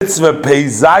Mitzvah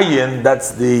Peizayin,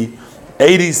 that's the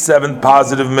 87th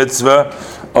positive mitzvah.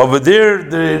 Over there,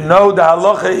 the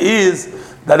halacha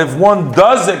is that if one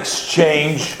does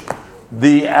exchange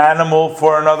the animal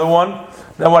for another one,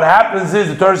 then what happens is,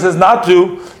 the Torah says not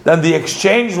to, then the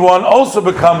exchanged one also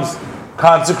becomes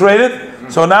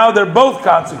consecrated. So now they're both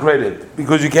consecrated,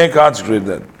 because you can't consecrate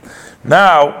them.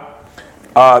 Now,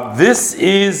 this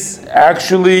is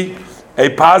actually a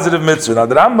positive mitzvah. Now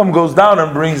the Rambam goes down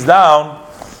and brings down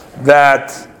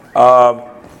that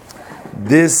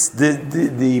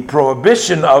the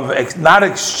prohibition of not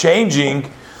exchanging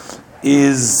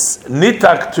is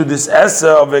nitak to this essa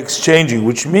of exchanging,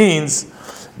 which means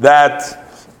that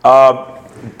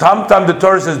tam the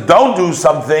Torah says don't do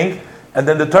something, and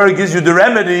then the Torah gives you the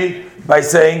remedy by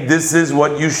saying this is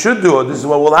what you should do, or this is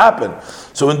what will happen.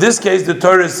 So in this case, the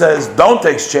Torah says don't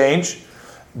exchange,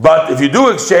 but if you do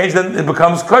exchange, then it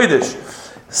becomes kodesh.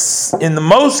 In the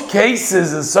most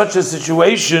cases, in such a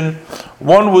situation,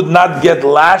 one would not get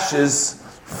lashes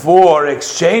for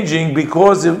exchanging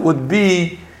because it would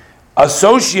be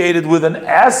associated with an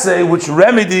assay which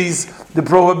remedies the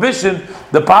prohibition,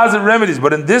 the positive remedies.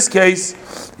 But in this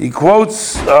case, he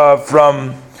quotes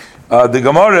from the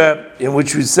Gemara, in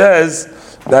which he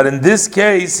says that in this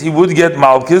case he would get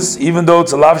malchus, even though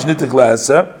it's a lav shnitik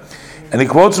la'asa. And he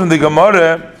quotes from the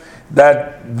Gemara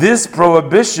that this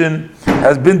prohibition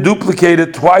has been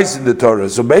duplicated twice in the Torah.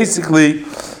 So basically,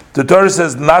 the Torah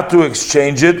says not to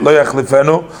exchange it. Lo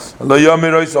yachlifenu. Lo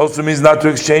yomirois also means not to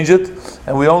exchange it.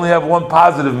 And we only have one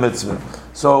positive mitzvah.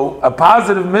 So a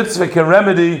positive mitzvah can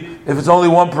remedy if it's only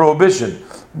one prohibition.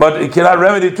 But it cannot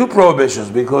remedy two prohibitions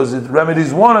because it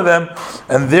remedies one of them.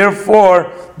 And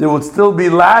therefore, there would still be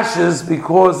lashes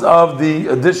because of the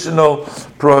additional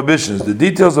prohibitions. The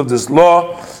details of this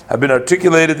law have been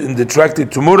articulated in the Tractate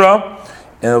Tumura.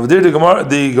 And over there,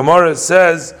 the Gemara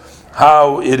says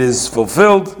how it is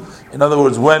fulfilled. In other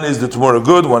words, when is the Tumura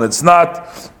good, when it's not,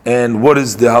 and what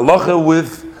is the halacha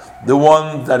with the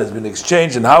one that has been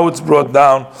exchanged, and how it's brought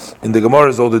down. In the Gemara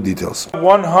is all the details.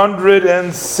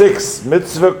 106,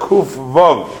 Mitzvah Kuf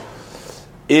Vav,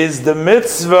 is the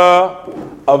mitzvah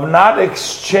of not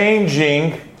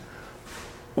exchanging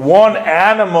one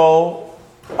animal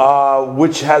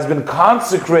which has been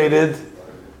consecrated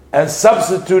and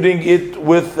substituting it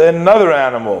with another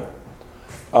animal.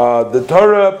 The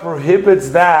Torah prohibits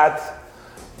that.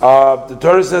 The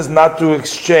Torah says not to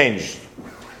exchange.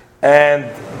 And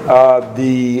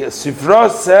the Sifra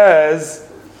says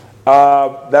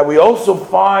that we also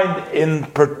find, in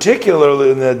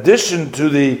particular, in addition to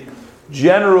the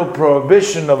general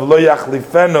prohibition of lo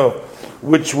yachlifenu,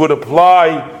 which would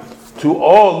apply to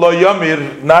all lo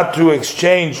yamir, not to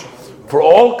exchange for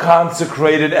all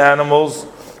consecrated animals,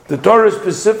 the Torah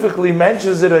specifically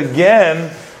mentions it again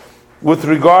with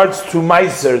regards to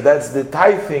meiser. That's the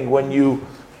tithing, when you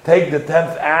take the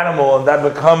 10th animal and that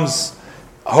becomes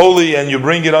holy and you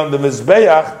bring it on the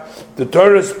Mizbeach. The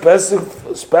Torah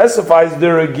specifies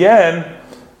there again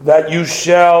that you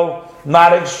shall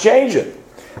not exchange it.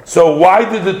 So why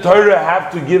did the Torah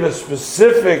have to give a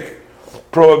specific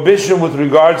prohibition with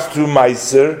regards to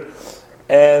meiser?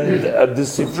 And the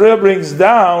Sifra brings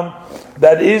down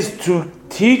that is to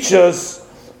teach us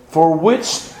for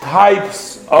which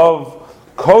types of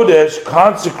kodesh,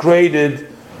 consecrated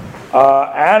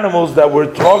animals that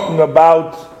we're talking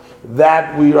about,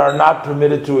 that we are not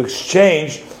permitted to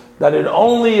exchange, that it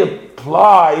only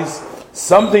applies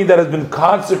something that has been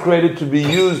consecrated to be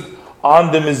used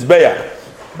on the Mizbeach.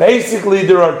 Basically,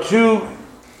 there are two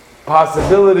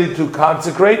possibilities to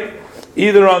consecrate,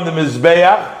 either on the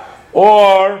Mizbeach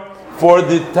or for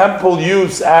the temple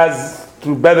use as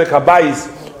through Bedek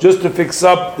HaBayis, just to fix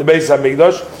up the Beis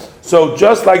HaMikdash. So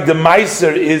just like the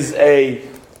Meiser is a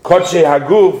Kodshe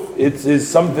Haguf, it is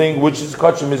something which is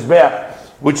Kodshe Mizbeach,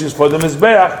 which is for the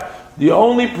Mizbeach. The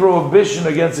only prohibition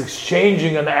against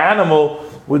exchanging an animal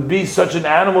would be such an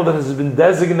animal that has been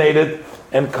designated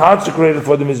and consecrated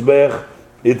for the Mizbeach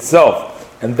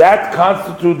itself. And that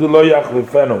constitutes the Lo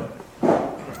Yachlifenu.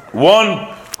 One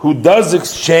who does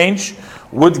exchange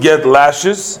would get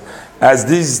lashes, as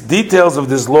these details of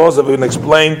these laws have been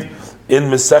explained in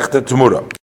Masechta Tumura.